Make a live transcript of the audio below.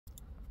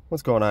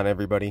What's going on,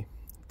 everybody?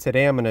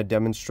 Today I'm going to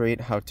demonstrate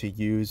how to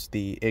use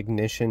the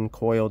ignition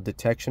coil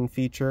detection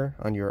feature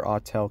on your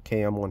Autel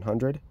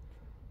KM100.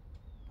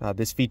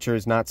 This feature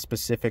is not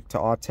specific to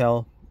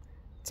Autel.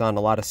 It's on a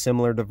lot of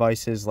similar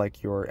devices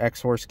like your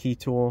X-Horse key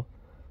tool,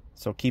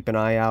 so keep an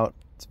eye out.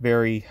 It's a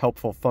very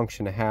helpful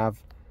function to have.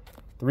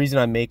 The reason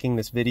I'm making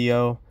this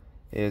video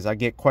is I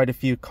get quite a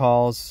few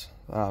calls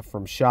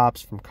from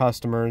shops, from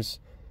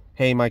customers.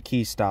 Hey, my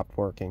key stopped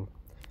working.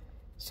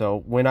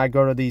 So when I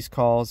go to these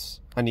calls,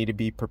 I need to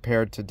be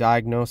prepared to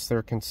diagnose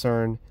their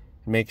concern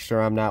and make sure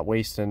I'm not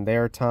wasting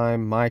their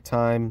time, my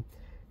time,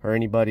 or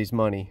anybody's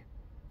money.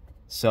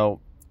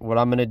 So what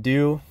I'm going to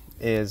do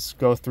is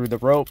go through the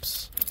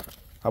ropes.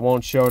 I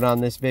won't show it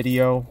on this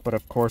video, but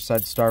of course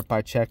I'd start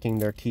by checking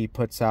their key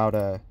puts out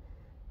a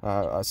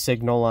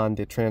signal on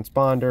the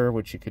transponder,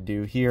 which you could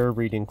do here,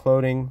 reading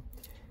coding.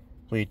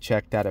 We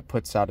check that it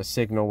puts out a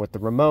signal with the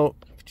remote,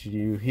 which you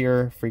do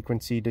here,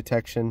 frequency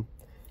detection.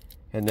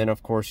 And then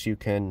of course you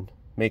can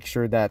make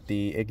sure that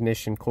the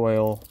ignition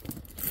coil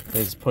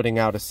is putting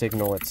out a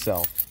signal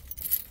itself.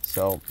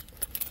 So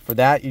for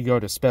that, you go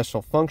to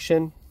special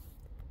function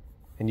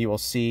and you will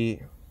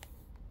see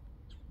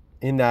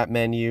in that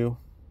menu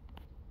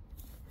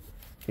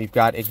we've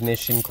got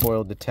ignition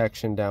coil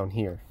detection down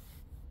here.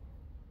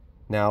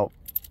 Now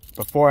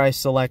before I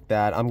select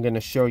that, I'm going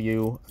to show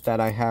you that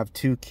I have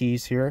two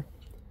keys here.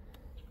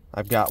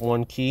 I've got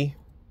one key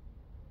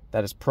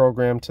that is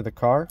programmed to the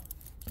car,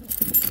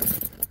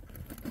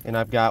 and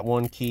I've got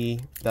one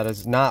key that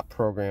is not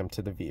programmed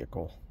to the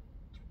vehicle.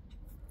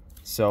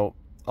 So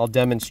I'll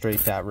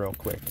demonstrate that real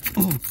quick.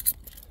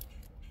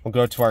 We'll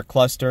go to our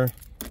cluster.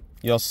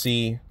 You'll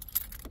see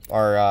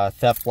our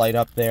theft light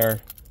up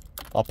there.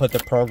 I'll put the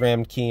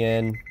programmed key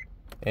in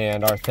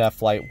and our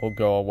theft light will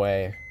go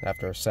away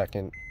after a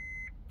second.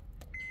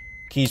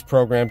 Key's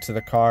programmed to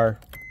the car.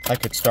 I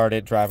could start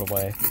it, drive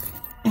away.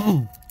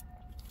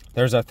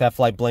 There's our theft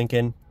light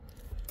blinking.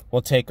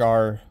 We'll take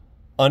our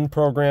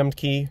unprogrammed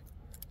key,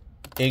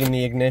 in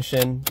the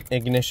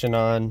ignition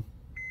on,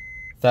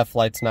 theft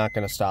light's not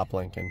going to stop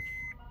blinking.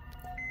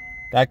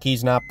 That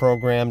key's not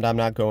programmed, I'm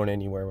not going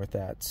anywhere with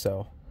that.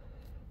 So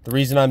the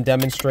reason I'm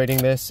demonstrating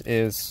this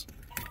is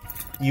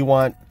you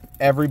want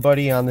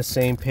everybody on the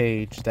same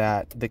page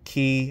that the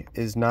key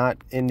is not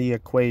in the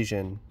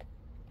equation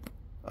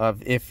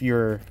of if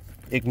your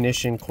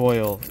ignition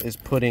coil is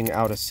putting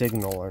out a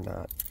signal or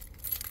not.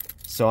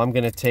 So I'm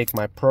going to take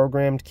my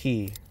programmed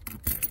key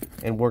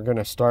and we're going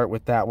to start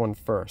with that one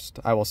first.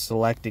 I will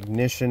select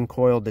ignition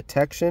coil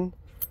detection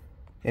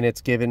and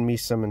it's given me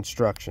some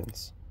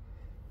instructions.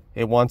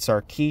 It wants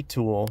our key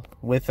tool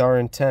with our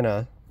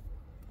antenna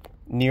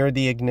near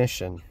the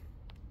ignition,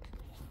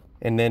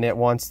 and then it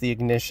wants the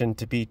ignition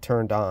to be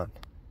turned on.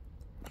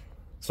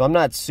 So I'm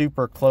not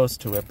super close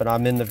to it, but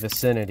I'm in the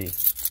vicinity.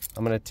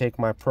 I'm going to take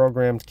my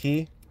programmed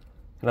key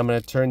and I'm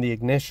going to turn the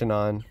ignition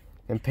on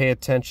and pay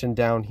attention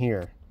down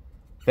here.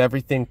 If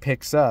everything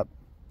picks up,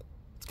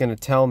 it's going to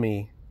tell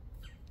me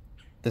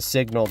the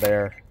signal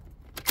there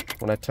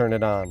when I turn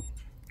it on.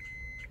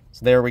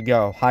 So there we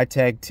go, high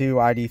tag 2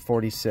 ID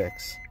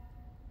 46.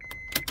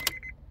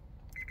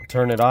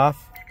 Turn it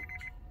off.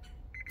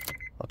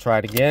 I'll try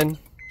it again.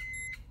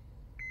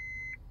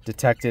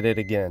 Detected it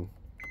again.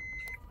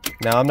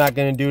 Now I'm not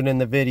going to do it in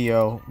the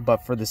video,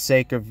 but for the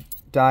sake of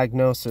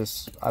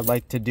diagnosis, I'd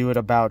like to do it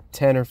about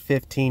 10 or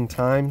 15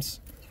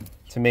 times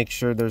to make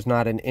sure there's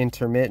not an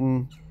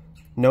intermittent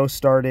no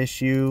start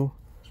issue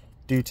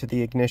due to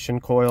the ignition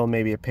coil.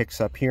 Maybe it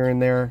picks up here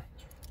and there.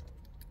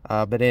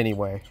 But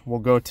anyway, we'll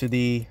go to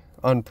the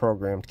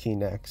unprogrammed key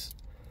next.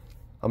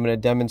 I'm going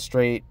to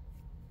demonstrate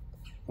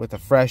with a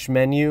fresh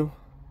menu.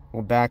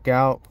 We'll back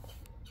out.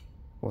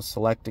 We'll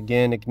select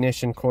again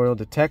ignition coil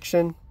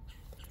detection.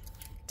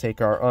 Take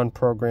our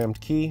unprogrammed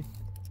key.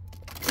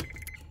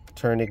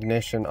 Turn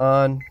ignition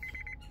on.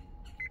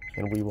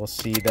 And we will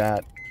see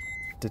that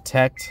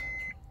detect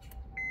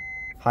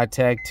high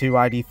tag 2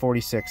 ID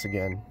 46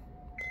 again.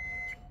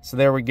 So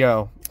there we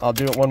go. I'll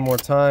do it one more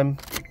time.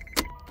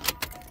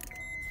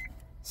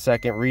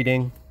 Second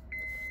reading.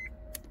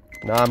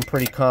 Now I'm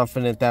pretty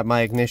confident that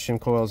my ignition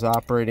coil is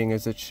operating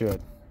as it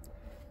should.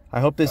 I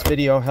hope this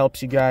video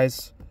helps you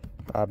guys.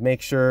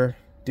 Make sure,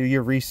 do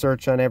your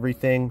research on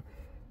everything.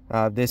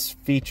 This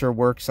feature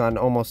works on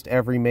almost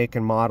every make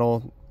and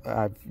model.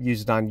 I've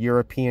used it on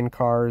European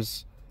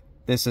cars.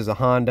 This is a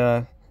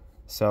Honda.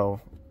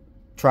 So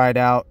try it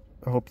out.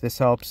 I hope this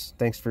helps.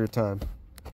 Thanks for your time.